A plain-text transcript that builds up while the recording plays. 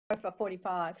for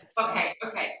 45. Okay,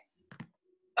 okay.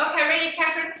 Okay, ready,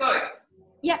 Catherine? Go.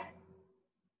 Yeah.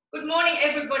 Good morning,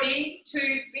 everybody,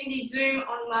 to Bindy Zoom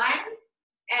online.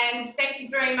 And thank you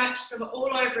very much from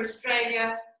all over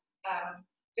Australia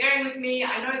bearing with me.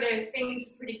 I know there's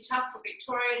things pretty tough for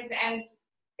Victorians and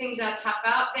things are tough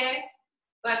out there,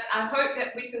 but I hope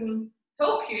that we can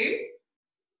help you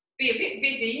be a bit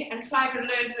busy and try to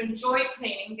learn to enjoy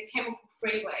cleaning the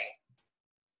chemical-free way.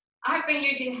 I've been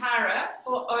using Hara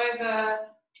for over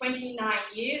 29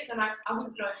 years and I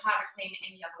wouldn't know how to clean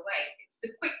any other way. It's the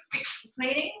quick fix to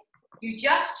cleaning. You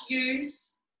just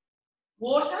use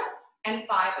water and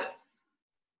fibres.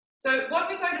 So what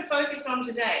we're going to focus on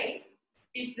today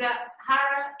is the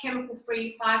Hara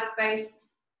chemical-free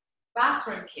fibre-based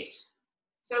bathroom kit.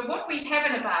 So what we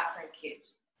have in a bathroom kit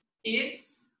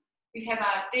is we have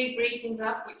our degreasing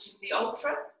glove, which is the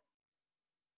Ultra.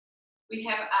 We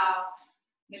have our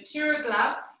Natura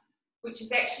glove, which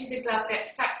is actually the glove that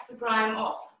sucks the grime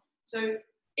off. So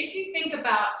if you think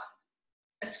about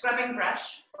a scrubbing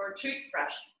brush or a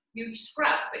toothbrush, you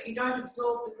scrub, but you don't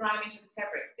absorb the grime into the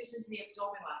fabric. This is the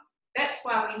absorbing one. That's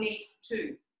why we need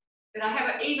two. But I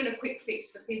have even a quick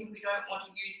fix for people who don't want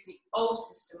to use the old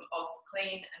system of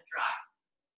clean and dry.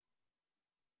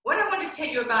 What I want to tell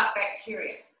you about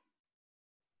bacteria.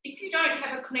 If you don't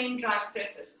have a clean, dry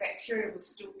surface, bacteria will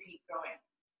still keep growing.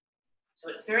 So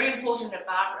it's very important in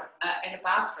a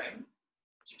bathroom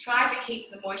to try to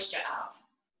keep the moisture out.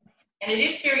 And it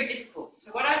is very difficult.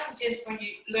 So what I suggest when you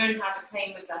learn how to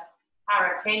clean with a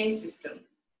Hara cleaning system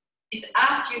is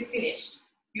after you've finished,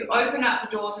 you open up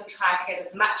the doors and try to get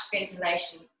as much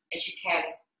ventilation as you can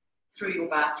through your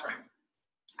bathroom.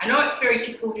 I know it's very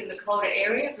difficult in the colder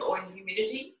areas or in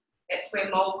humidity. That's where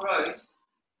mold grows.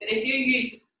 But if you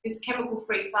use this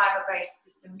chemical-free fibre-based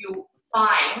system, you'll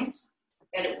find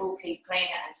that it will keep cleaner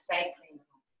and stay cleaner.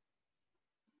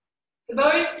 For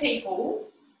those people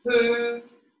who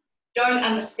don't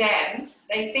understand,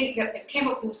 they think that the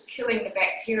chemical's killing the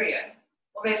bacteria,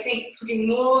 or they think putting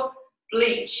more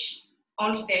bleach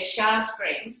onto their shower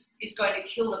screens is going to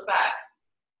kill the bug.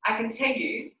 I can tell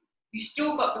you, you've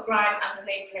still got the grime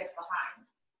underneath left behind.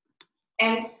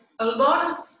 And a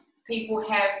lot of people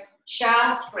have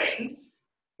shower screens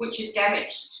which are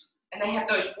damaged, and they have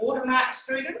those watermarks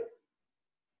through them.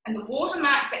 And the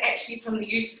watermarks are actually from the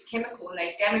use of chemical, and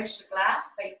they damage the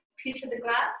glass, they pitter the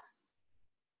glass,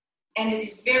 and it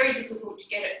is very difficult to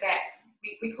get it back.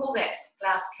 We call that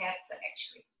glass cancer,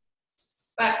 actually.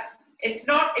 But it's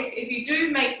not, if you do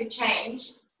make the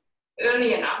change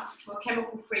early enough to a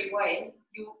chemical-free way,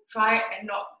 you'll try it and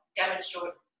not damage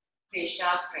your clear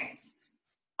shower screens.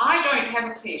 I don't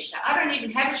have a clear shower. I don't even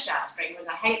have a shower screen because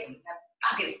I hate them.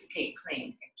 They're buggers to keep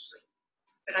clean, actually.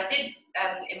 But I did,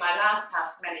 in my last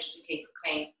house, manage to keep it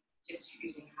clean just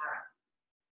using Hara.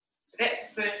 So that's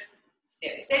the first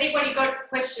step. Has anybody got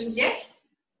questions yet?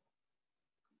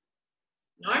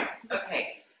 No?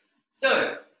 Okay.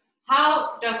 So,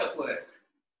 how does it work?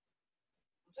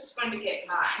 I'm just going to get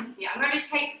mine. Yeah, I'm going to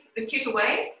take the kit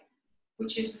away,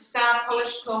 which is the Star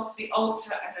Polish Cloth, the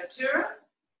Ultra and Natura,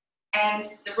 and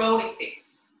the Rolly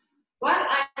Fix. While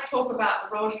I talk about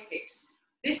the Rolly Fix,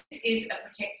 this is a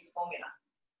protective formula.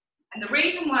 And the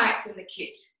reason why it's in the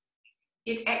kit,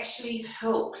 it actually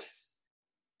helps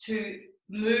to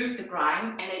move the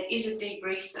grime, and it is a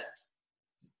degreaser.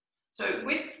 So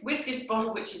with this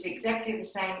bottle, which is exactly the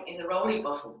same in the Rolly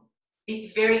bottle,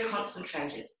 it's very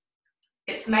concentrated.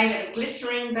 It's made of a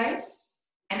glycerine base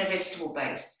and a vegetable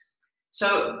base.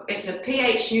 So it's a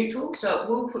pH neutral, so it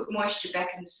will put moisture back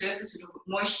in the surface, it will put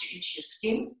moisture into your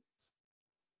skin,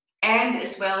 and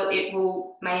as well it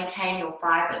will maintain your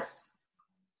fibres.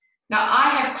 Now I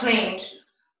have cleaned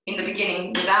in the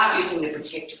beginning without using the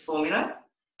protective formula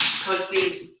because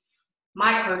these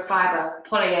microfiber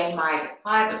polyamide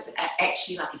fibres are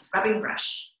actually like a scrubbing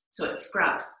brush, so it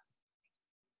scrubs.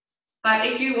 But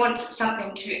if you want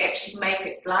something to actually make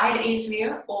it glide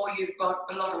easier, or you've got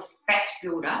a lot of fat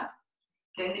buildup,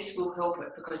 then this will help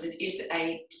it because it is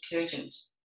a detergent.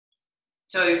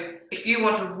 So if you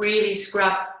want to really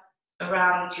scrub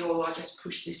around your, I'll just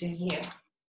push this in here,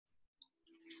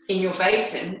 in your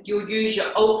basin, you'll use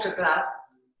your Ultra glove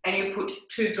and you put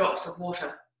 2 drops of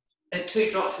water,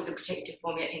 2 drops of the protective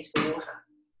formula into the water.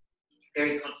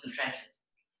 Very concentrated.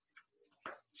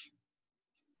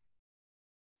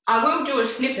 I will do a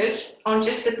snippet on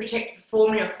just the protective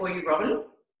formula for you, Robin.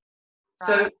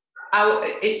 So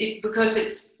because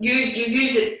it's used, you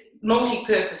use it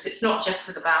multi-purpose. It's not just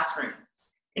for the bathroom.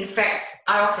 In fact,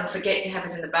 I often forget to have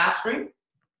it in the bathroom.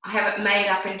 I have it made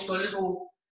up into a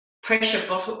little pressure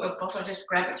bottle. Just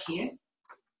grab it here.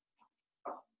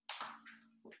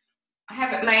 I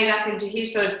have it made up into here,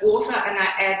 so it's water, and I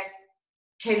add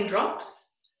 10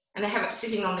 drops, and I have it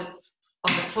sitting on the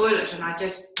toilet, and I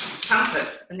just pump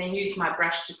it and then use my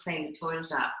brush to clean the toilet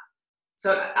up.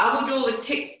 So I will do all the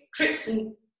tricks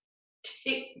and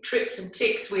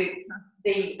ticks with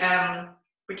the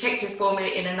protective formula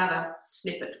in another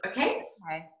snippet, okay?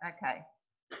 Okay.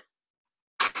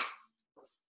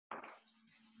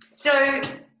 So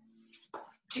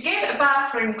to get a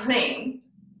bathroom clean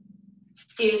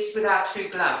is with our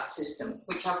 2-glove system,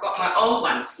 which I've got my old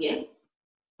ones here.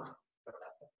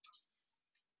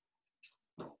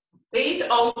 These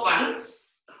old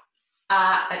ones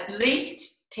are at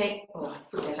least 10,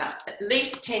 at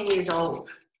least 10 years old.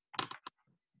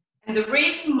 And the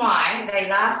reason why they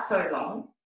last so long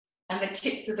and the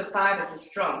tips of the fibres are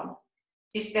strong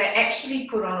is they're actually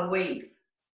put on a weave.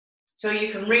 So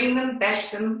you can wring them, bash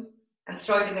them, and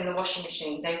throw them in the washing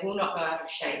machine. They will not go out of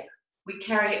shape. We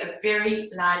carry a very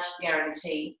large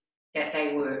guarantee that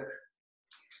they work.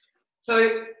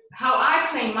 So how I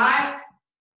clean my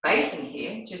basin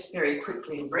here, just very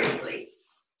quickly and briefly,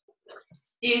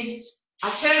 is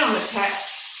I turn on the tap,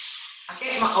 I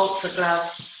get my Ultra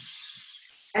glove,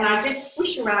 and I just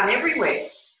push around everywhere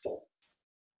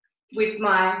with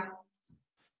my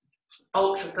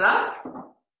Ultra glove.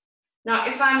 Now,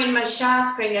 if I'm in my shower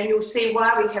screen, and you'll see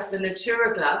why we have the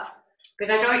Natura glove,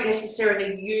 but I don't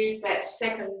necessarily use that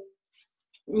second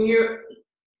Natura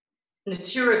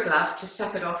glove to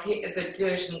suck it off here, the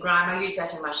dirt and grime. I use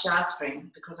that in my shower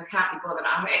screen because I can't be bothered.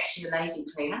 I'm actually a lazy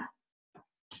cleaner.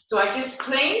 So I just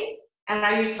clean, and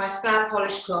I use my star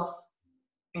polish cloth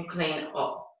and clean it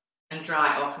off and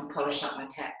dry off and polish up my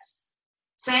taps.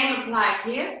 Same applies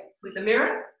here with the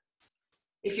mirror.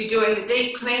 If you're doing the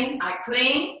deep clean, I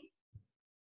clean,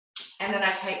 and then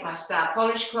I take my star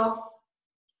polish cloth,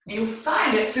 and you'll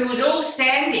find it feels all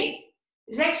sandy.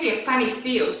 It's actually a funny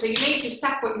feel, so you need to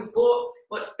suck what you bought,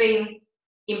 what's been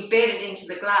embedded into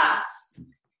the glass,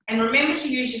 and remember to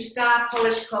use your star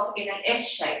polish cloth in an S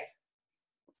shape.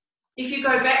 If you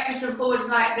go backwards and forwards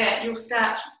like that, you'll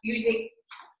start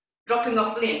dropping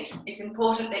off lint. It's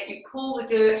important that you pull the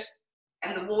dirt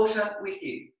and the water with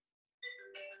you.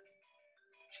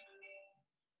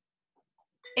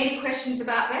 Any questions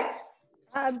about that?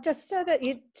 Just so that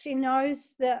she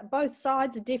knows that both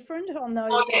sides are different on those.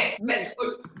 Oh yes, that's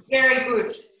good. Very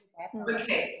good.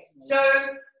 Okay, so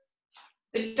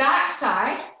the dark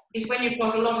side is when you've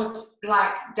got a lot of,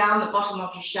 like, down the bottom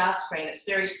of your shower screen. It's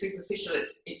very superficial,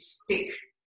 it's thick.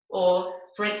 Or,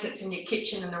 for instance, in your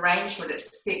kitchen and arrangement,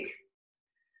 it's thick.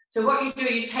 So what you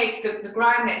do, you take the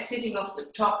grime that's sitting off the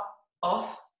top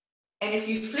off, and if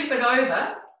you flip it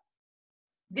over,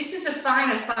 this is a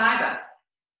finer fibre.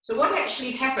 So what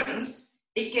actually happens,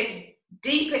 it gets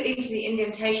deeper into the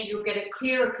indentation. You'll get a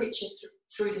clearer picture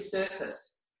through the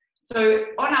surface. So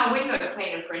on our window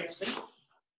cleaner, for instance,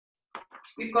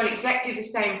 we've got exactly the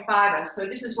same fibre. So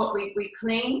this is what we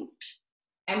clean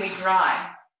and we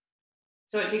dry.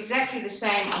 So it's exactly the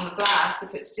same on the glass.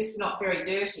 If it's just not very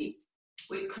dirty,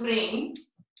 we clean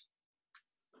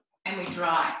and we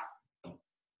dry.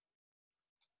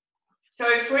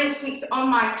 So, for instance, on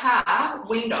my car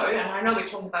window, and I know we're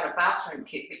talking about a bathroom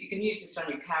kit, but you can use this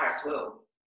on your car as well.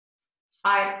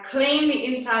 I clean the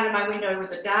inside of my window with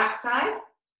the dark side.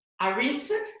 I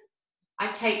rinse it. I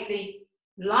take the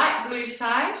light blue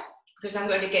side, because I'm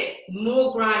going to get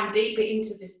more grime deeper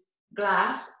into the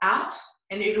glass out,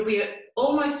 and it'll be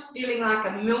almost feeling like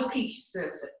a milky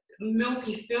surface,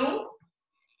 milky film.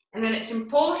 And then it's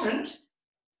important,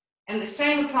 and the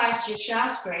same applies to your shower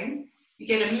screen. You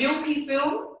get a milky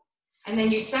film, and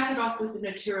then you suck it off with the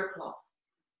Natura cloth,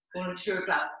 or Natura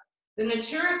glove. The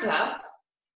Natura glove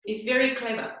is very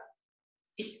clever.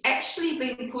 It's actually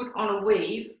been put on a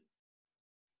weave.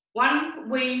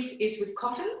 One weave is with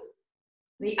cotton,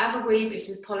 the other weave is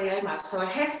with polyamide. So it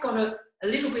has got a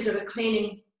little bit of a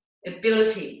cleaning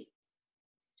ability.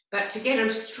 But to get a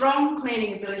strong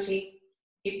cleaning ability,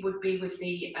 it would be with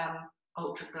the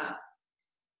Ultra glove.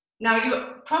 Now,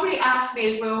 you probably asked me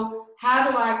as well, how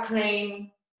do I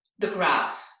clean the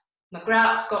grout? My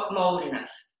grout's got mould in it.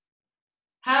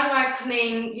 How do I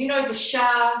clean, you know, the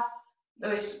shower,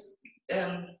 those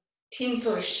tin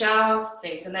sort of shower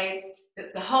things, and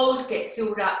the holes get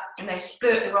filled up and they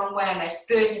spurt the wrong way and they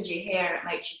spurt into your hair and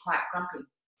it makes you quite grumpy.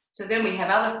 So then we have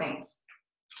other things.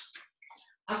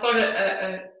 I've got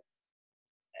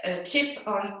a tip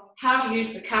on how to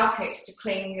use the Calpex to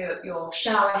clean your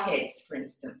shower heads, for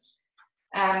instance.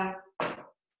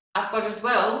 I've got as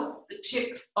well the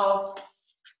tip of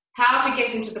how to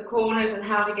get into the corners and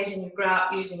how to get in your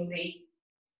grout using the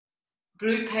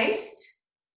blue paste.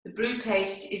 The blue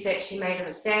paste is actually made of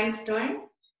a sandstone,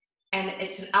 and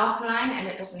it's an alkaline and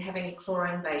it doesn't have any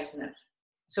chlorine base in it.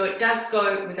 So it does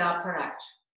go with our product.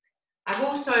 I've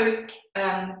also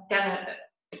done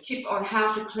a tip on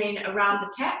how to clean around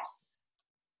the taps,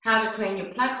 how to clean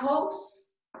your plug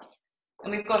holes,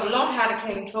 and we've got a lot how to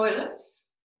clean toilets,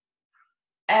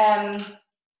 and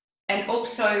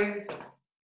also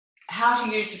how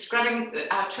to use the scrubbing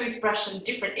our toothbrush in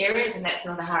different areas, and that's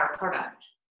another Hara product.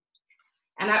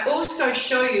 And I also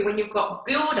show you when you've got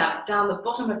build-up down the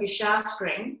bottom of your shower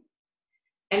screen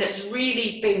and it's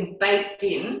really been baked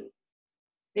in,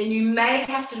 then you may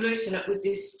have to loosen it with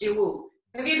this steel wool.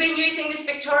 Have you been using this,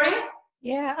 Victoria?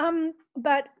 Yeah,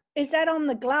 but is that on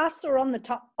the glass or on the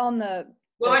top, on the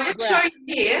Well, I just show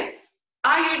you here.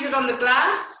 I use it on the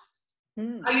glass.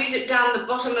 I use it down the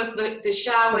bottom of the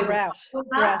shower. The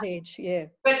grout edge, yeah.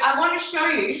 But I want to show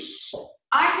you,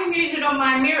 I can use it on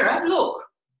my mirror, look.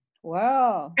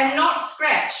 Wow. And not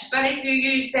scratch, but if you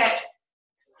use that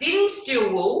thin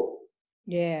steel wool,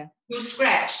 yeah, you'll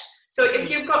scratch. So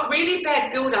if you've got really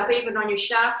bad build-up even on your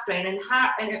shower screen, and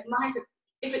it might have,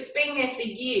 if it's been there for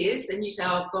years, and you say,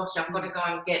 oh gosh, I've got to go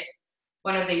and get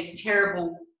one of these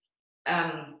terrible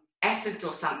acids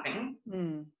or something.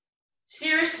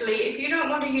 Seriously, if you don't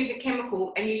want to use a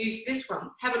chemical and you use this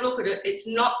one, have a look at it. It's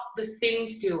not the thin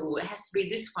steel wool. It has to be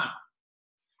this one.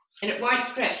 And it won't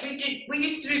scratch. We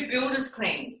used to do builder's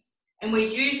cleans, and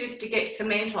we'd use this to get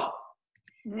cement off.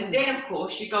 And then, of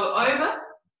course, you go over,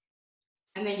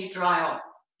 and then you dry off.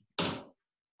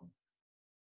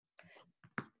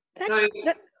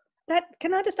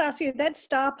 Can I just ask you, that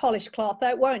star polish cloth,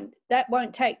 that won't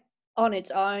take on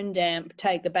its own damp,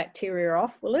 take the bacteria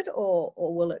off, will it, or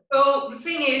will it? Well, the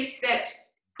thing is that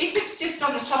if it's just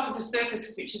on the top of the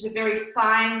surface, which is a very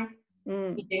fine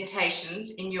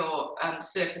indentations in your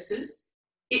surfaces,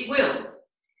 it will.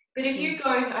 But if you go,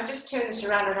 I just turn this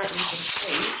around, I don't know if you can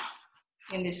see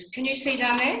in this. Can you see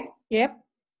down there? Yep.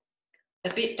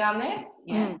 A bit down there?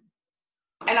 Yeah.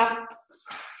 And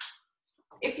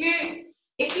if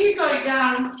you go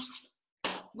down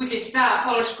with your star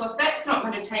polish cloth, that's not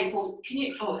going to take all. Can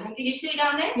you see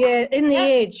down there? Yeah, in the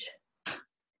edge.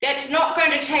 That's not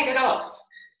going to take it off.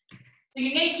 So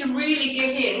you need to really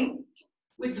get in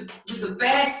with the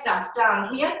bad stuff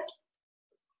down here.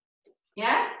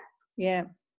 Yeah? Yeah.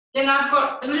 Then I've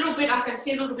got a little bit, I can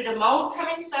see a little bit of mould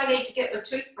coming, so I need to get the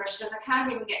toothbrush because I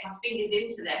can't even get my fingers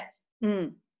into that.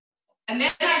 And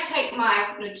then I take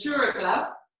my Natura glove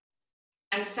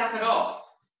and suck it off.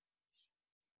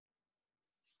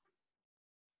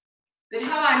 But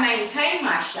how I maintain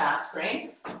my shower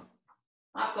screen,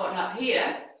 I've got up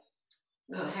here,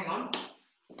 oh, hang on.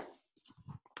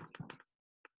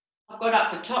 I've got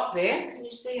up the top there. Can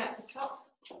you see up the top?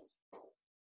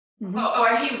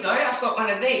 Oh, here we go. I've got one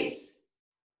of these.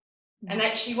 And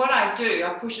actually what I do,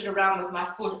 I push it around with my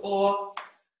foot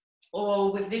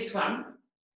or with this one,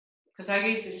 because I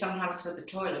use this sometimes for the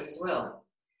toilet as well.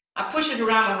 I push it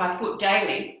around with my foot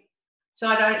daily, so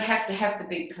I don't have to have the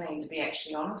big clean, to be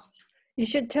actually honest. You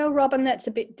should tell Robin that's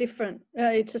a bit different.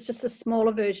 It's just a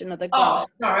smaller version of the glove.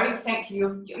 Oh, sorry, thank you.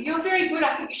 You're very good.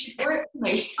 I think you should work for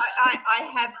me. I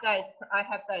have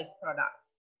those products.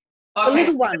 Okay. A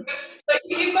little one. But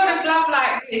if you've got a glove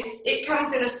like this, it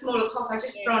comes in a smaller cloth. I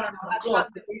just throw it on the floor. I've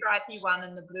got the stripy one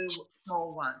and the blue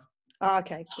small one. Oh,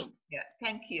 okay, good. Yeah,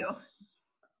 thank you.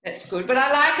 That's good. But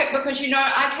I like it because, you know,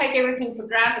 I take everything for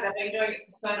granted. I've been doing it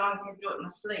for so long, I can do it in my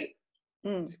sleep.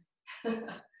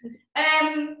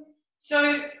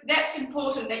 So that's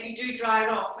important that you do dry it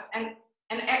off. And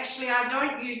actually, I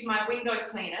don't use my window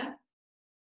cleaner.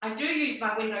 I do use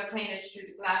my window cleaner to do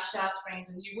the glass shower screens,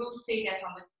 and you will see that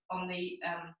on the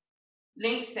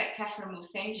links that Catherine will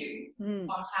send you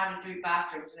on how to do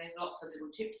bathrooms, and there's lots of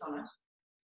little tips on it.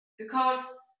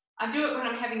 Because I do it when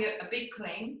I'm having a big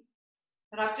clean,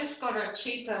 but I've just got a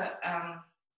cheaper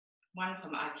one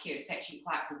from IKEA. It's actually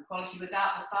quite good quality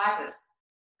without the fibres.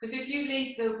 Because if you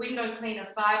leave the window cleaner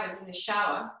fibres in the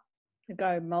shower, it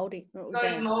goes mouldy. It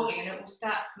goes mouldy and it will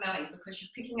start smelling because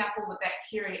you're picking up all the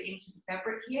bacteria into the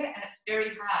fabric here, and it's very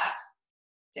hard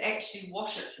to actually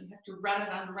wash it. You have to run it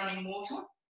under running water.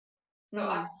 So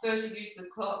I prefer to use the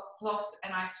cloths,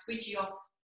 and I squidgy off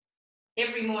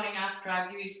every morning after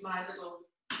I've used my little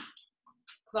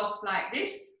cloth like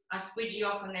this. I squidgy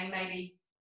off, and then maybe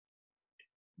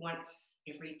once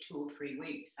every 2 or 3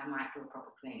 weeks I might do a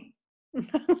proper clean. Don't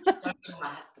tell my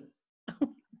husband.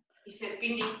 He says,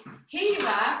 Bindy, here you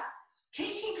are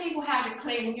teaching people how to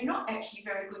clean and you're not actually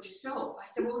very good yourself. I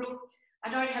said, well, look, I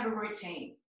don't have a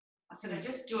routine. I said, I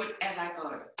just do it as I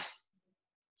go.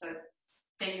 So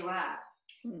there you are.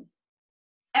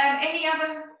 Any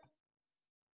other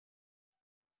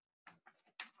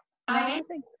ideas?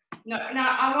 No,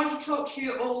 I want to talk to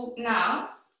you all now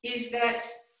is that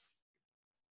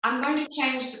I'm going to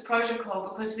change the protocol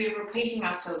because we're repeating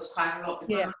ourselves quite a lot.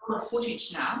 We've got a lot of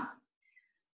footage now.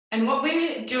 And what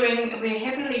we're doing, we're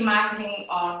heavily marketing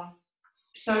on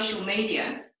social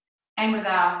media and with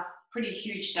our pretty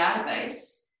huge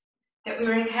database, that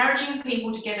we're encouraging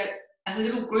people to get a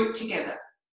little group together.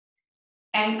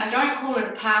 And I don't call it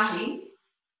a party,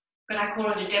 but I call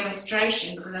it a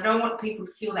demonstration because I don't want people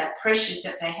to feel that pressure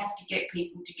that they have to get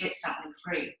people to get something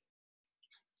free.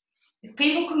 If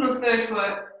people can refer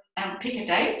to pick a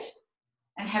date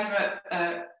and have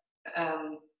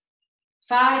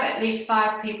at least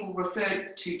five people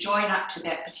referred to join up to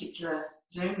that particular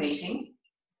Zoom meeting,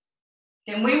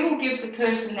 then we will give the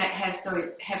person that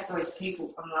have those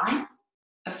people online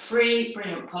a free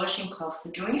brilliant polishing cloth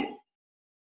for doing it.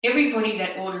 Everybody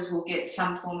that orders will get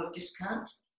some form of discount.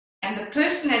 And the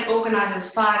person that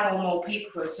organises 5 or more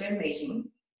people for a Zoom meeting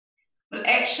will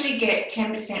actually get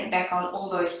 10% back on all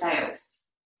those sales.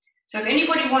 So if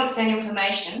anybody wants that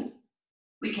information,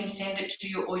 we can send it to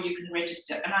you or you can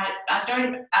register. And I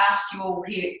don't ask you all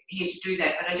here to do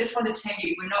that, but I just want to tell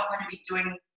you, we're not going to be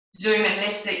doing Zoom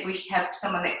unless that we have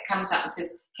someone that comes up and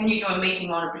says, can you do a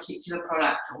meeting on a particular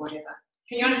product or whatever?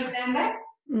 Can you understand that?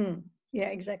 Yeah,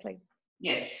 exactly.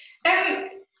 Yes.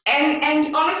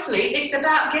 And honestly, it's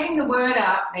about getting the word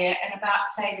out there and about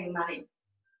saving money.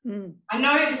 I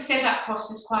know the setup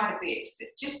cost is quite a bit, but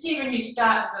just even you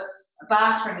start with a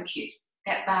bathroom kit,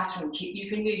 that bathroom kit you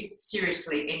can use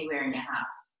seriously anywhere in your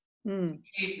house.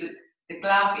 Use the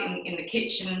glove in the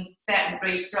kitchen, fat and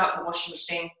grease, throw it in the washing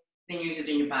machine, then use it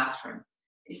in your bathroom.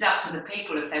 It's up to the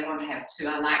people if they want to have 2.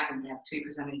 I like them to have 2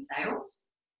 because I'm in sales.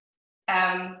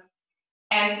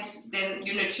 And then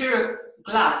your Natura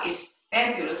glove is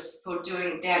fabulous for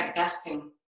doing damp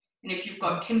dusting. And if you've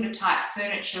got timber type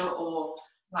furniture or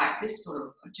like this sort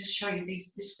of, I'll just show you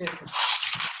this surface.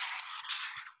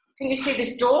 Can you see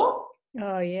this door?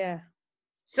 Oh, yeah.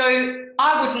 So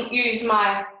I wouldn't use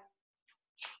my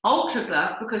Ultra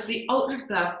glove because the Ultra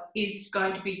glove is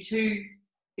going to be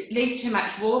it leaves too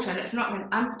much water and it's not,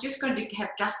 I'm just going to have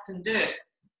dust and dirt.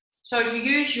 So to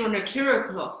use your Natura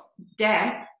cloth,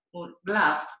 damp or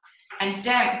glove, and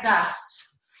damp dust,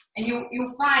 and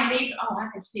you'll find even, I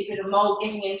can see a bit of mold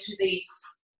getting into these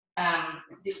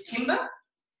this timber.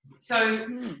 So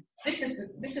this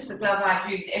is the glove I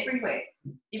use everywhere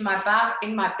in my bath,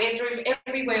 in my bedroom,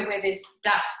 everywhere where there's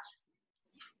dust,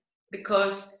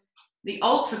 because the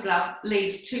Ultra glove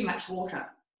leaves too much water.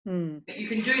 But you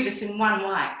can do this in one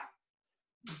wipe,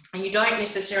 and you don't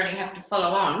necessarily have to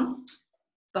follow on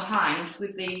behind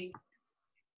with the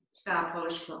Star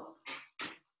Polish cloth.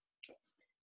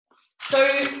 So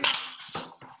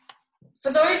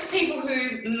for those people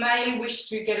who may wish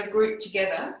to get a group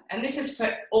together, and this is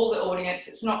for all the audience,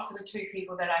 it's not for the 2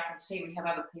 people that I can see, we have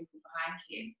other people behind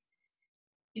here,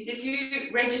 is if you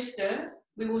register,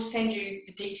 we will send you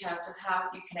the details of how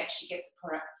you can actually get the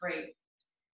product free.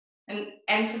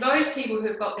 And for those people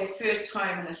who've got their first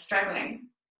home and are struggling,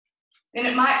 then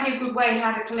it might be a good way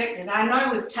how to collect it. I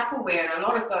know with Tupperware and a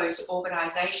lot of those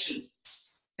organisations,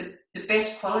 the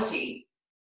best quality,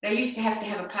 they used to have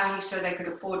a party so they could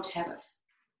afford to have it.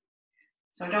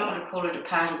 So I don't want to call it a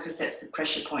party because that's the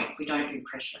pressure point. We don't do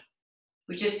pressure.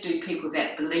 We just do people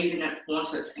that believe in it,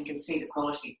 want it, and can see the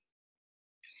quality.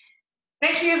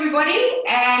 Thank you, everybody.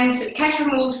 And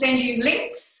Catherine will send you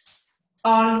links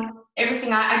on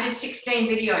everything. I did 16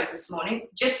 videos this morning.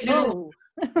 Just little.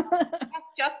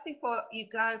 Just before you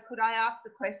go, could I ask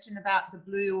the question about the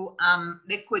blue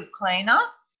liquid cleaner?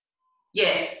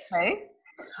 Yes. Okay.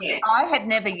 Yes. I had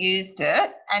never used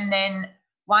it, and then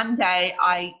one day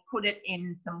I put it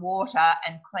in some water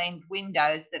and cleaned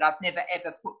windows that I've never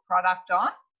ever put product on.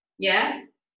 Yeah.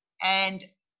 And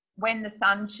when the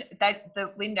sun,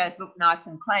 the windows looked nice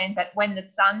and clean, but when the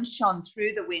sun shone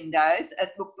through the windows,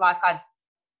 it looked like I'd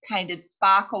painted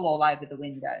sparkle all over the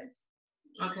windows.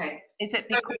 Okay. Is it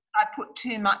because I put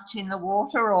too much in the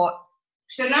water, or?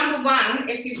 So number 1,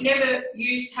 if you've never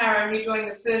used Haro and you're doing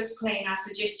the first clean, I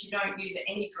suggest you don't use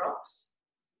any drops.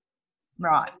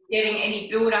 Right. So getting any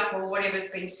build-up or whatever's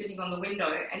been sitting on the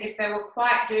window. And if they were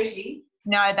quite dirty.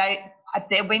 No,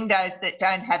 they're windows that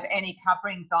don't have any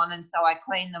coverings on, and so I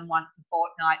clean them once a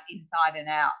fortnight inside and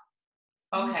out.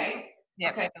 Okay.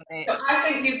 Yep. Okay. So I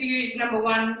think you've used number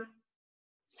 1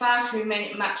 far too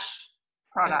much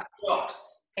product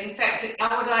drops. In fact,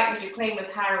 I would like you to clean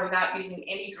with Haro without using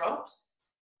any drops.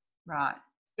 Right.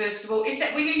 First of all, were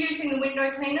you using the window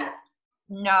cleaner?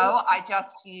 No, I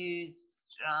just used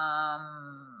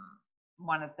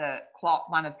one of the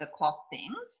cloth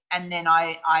things, and then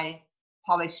I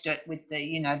polished it with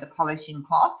the the polishing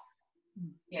cloth.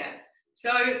 Yeah.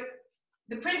 So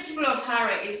the principle of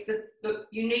hara is that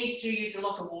you need to use a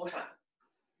lot of water.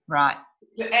 Right.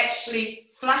 To actually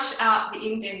flush out the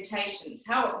indentations.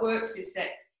 How it works is that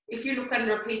if you look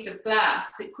under a piece of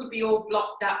glass, it could be all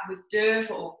blocked up with dirt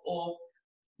or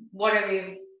whatever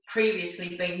you've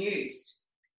previously been used.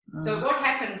 So what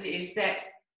happens is that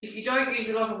if you don't use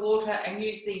a lot of water and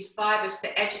use these fibres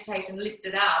to agitate and lift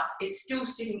it out, it's still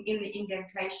sitting in the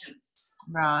indentations.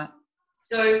 Right.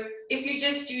 So if you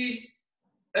just use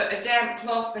a damp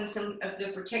cloth and some of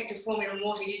the protective formula and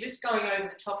water, you're just going over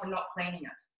the top and not cleaning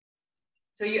it.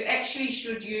 So you actually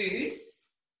should use,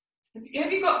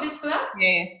 have you got this glove?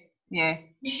 Yes, yeah.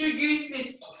 You should use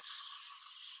this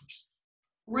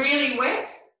really wet,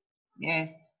 Yeah.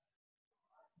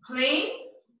 clean,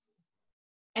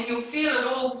 and you'll feel it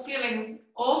all feeling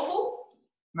awful.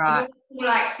 Right. It'll feel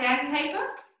like sandpaper.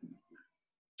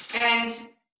 And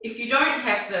if you don't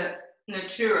have the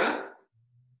Natura,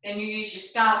 then you use your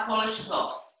star polish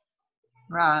cloth.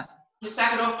 Right. To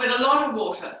suck it off, but a lot of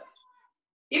water.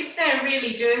 If they're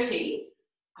really dirty,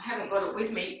 I haven't got it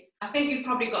with me. I think you've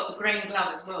probably got the green glove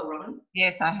as well, Robin.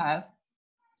 Yes, I have.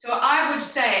 So I would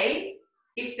say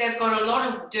if they've got a lot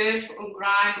of dirt or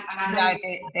grime, and I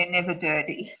know they're never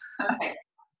dirty. Okay.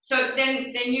 So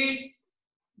then use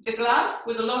the glove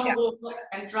with a lot of water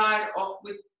and dry it off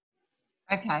with.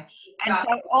 Okay. And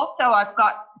so also I've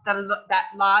got that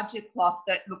larger cloth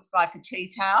that looks like a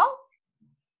tea towel.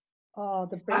 Oh,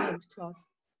 the brilliant cloth.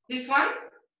 This one?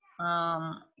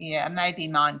 Yeah, maybe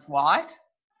mine's white.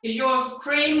 Is yours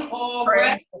cream or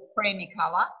grey? Creamy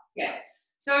colour. Yeah.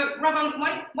 So, Robin,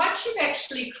 once you've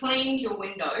actually cleaned your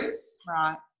windows,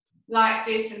 right, like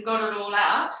this, and got it all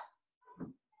out,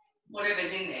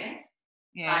 whatever's in there.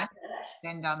 Yeah, like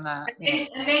then done that.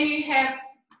 And then you have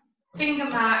finger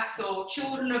marks or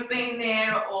children have been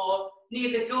there or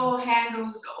near the door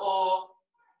handles or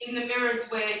in the mirrors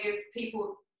where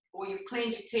you've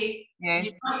cleaned your teeth. Yeah.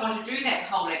 You don't want to do that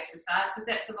whole exercise because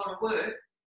that's a lot of work.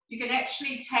 You can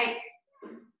actually take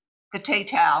the tea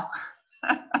towel.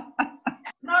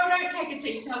 No, don't take a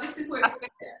tea towel. This is works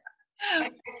better.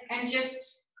 And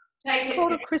just take it. It's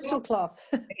called a crystal cloth.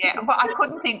 Yeah, well, I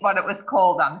couldn't think what it was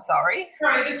called. I'm sorry.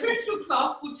 Sorry, the crystal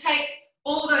cloth will take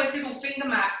all those little finger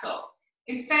marks off.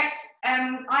 In fact,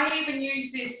 I even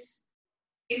use this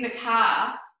in the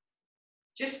car.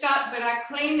 But I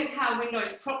clean the car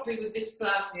windows properly with this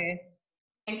glove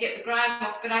and get the grime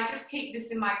off. But I just keep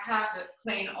this in my car to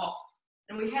clean off.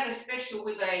 And we had a special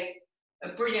with a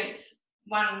brilliant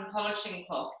one polishing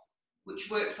cloth, which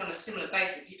works on a similar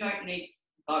basis. You don't need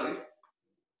both.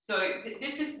 So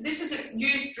this is a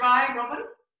used dry, Robin.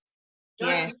 You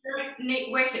don't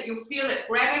need wet it. You'll feel it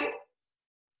grabbing.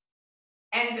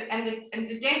 And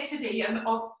the density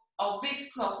of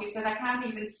this cloth is that I can't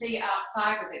even see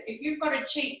outside with it. If you've got a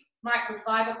cheap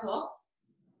microfiber cloth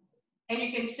and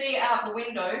you can see out the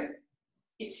window,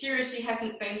 it seriously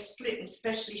hasn't been split and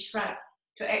specially shrunk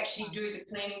to actually do the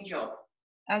cleaning job.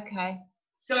 Okay.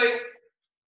 So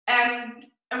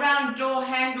around door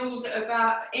handles,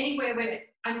 about anywhere where,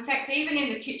 in fact, even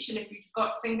in the kitchen, if you've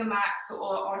got finger marks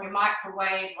or on your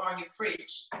microwave or on your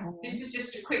fridge, this is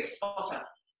just a quick spotter.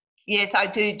 Yes, I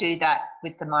do that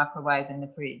with the microwave and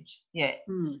the fridge. Yeah.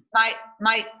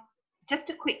 Mate,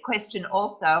 just a quick question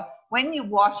also. When you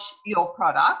wash your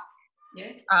products,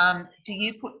 yes, do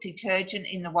you put detergent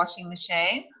in the washing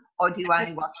machine or do you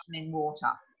only wash them in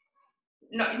water?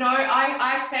 No,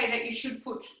 I say that you should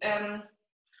put a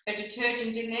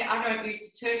detergent in there. I don't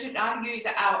use detergent. I use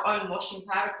our own washing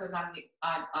powder because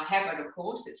I have it, of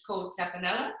course. It's called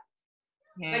Saponella.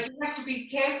 Yeah. But you have to be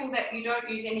careful that you don't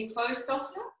use any clothes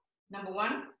softener, number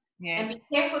one. Yeah. And be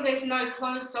careful there's no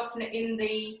clothes softener in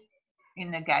the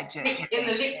gadget. In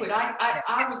the liquid.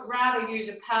 I would rather use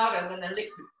a powder than a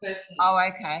liquid personally. Oh,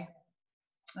 okay.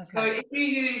 So if you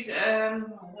use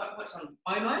what's on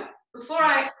Omo? Before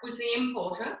I was the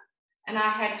importer and I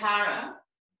had Hara,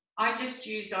 I just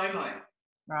used Omo.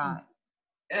 Right.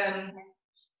 And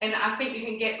I think you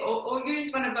can get or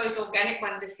use one of those organic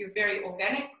ones if you're very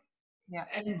organic. Yeah.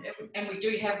 And we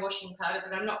do have washing powder,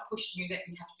 but I'm not pushing you that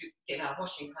you have to get our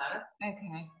washing powder.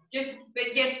 Okay.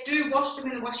 But yes, do wash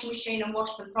them in the washing machine and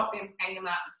wash them properly and hang them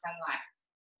out in sunlight.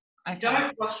 Okay.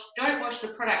 Don't wash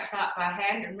the products out by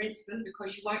hand and rinse them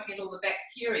because you won't get all the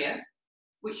bacteria,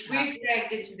 which we've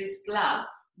dragged into this glove,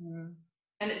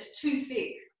 and it's too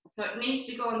thick. So it needs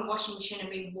to go in the washing machine and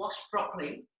be washed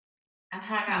properly and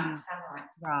hung out in sunlight.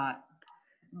 Right.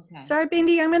 Okay. Sorry,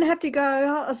 Bindy, I'm going to have to go.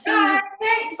 I'll see you.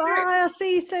 Thanks. Bye. I'll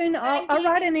see you soon. I'll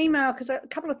write an email because a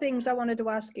couple of things I wanted to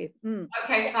ask you.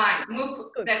 Okay, fine.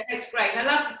 That's great. I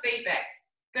love the feedback.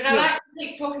 But I Yeah. like to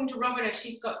keep talking to Robin if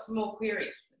she's got some more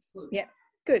queries. That's good. Yeah.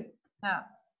 Good. No.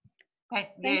 Thank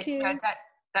Yes, you. no,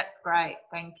 that's great.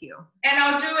 Thank you. And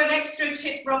I'll do an extra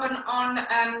tip, Robin,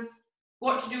 on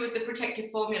what to do with the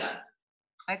protective formula.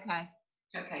 Okay.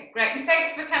 Okay, great. And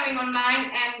thanks for coming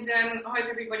online, and I hope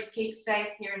everybody keeps safe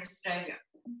here in Australia.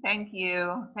 Thank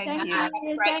you. Thank you. Thank Have a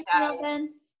you. great Thank day. you,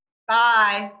 Robin.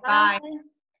 Bye. Bye. Bye.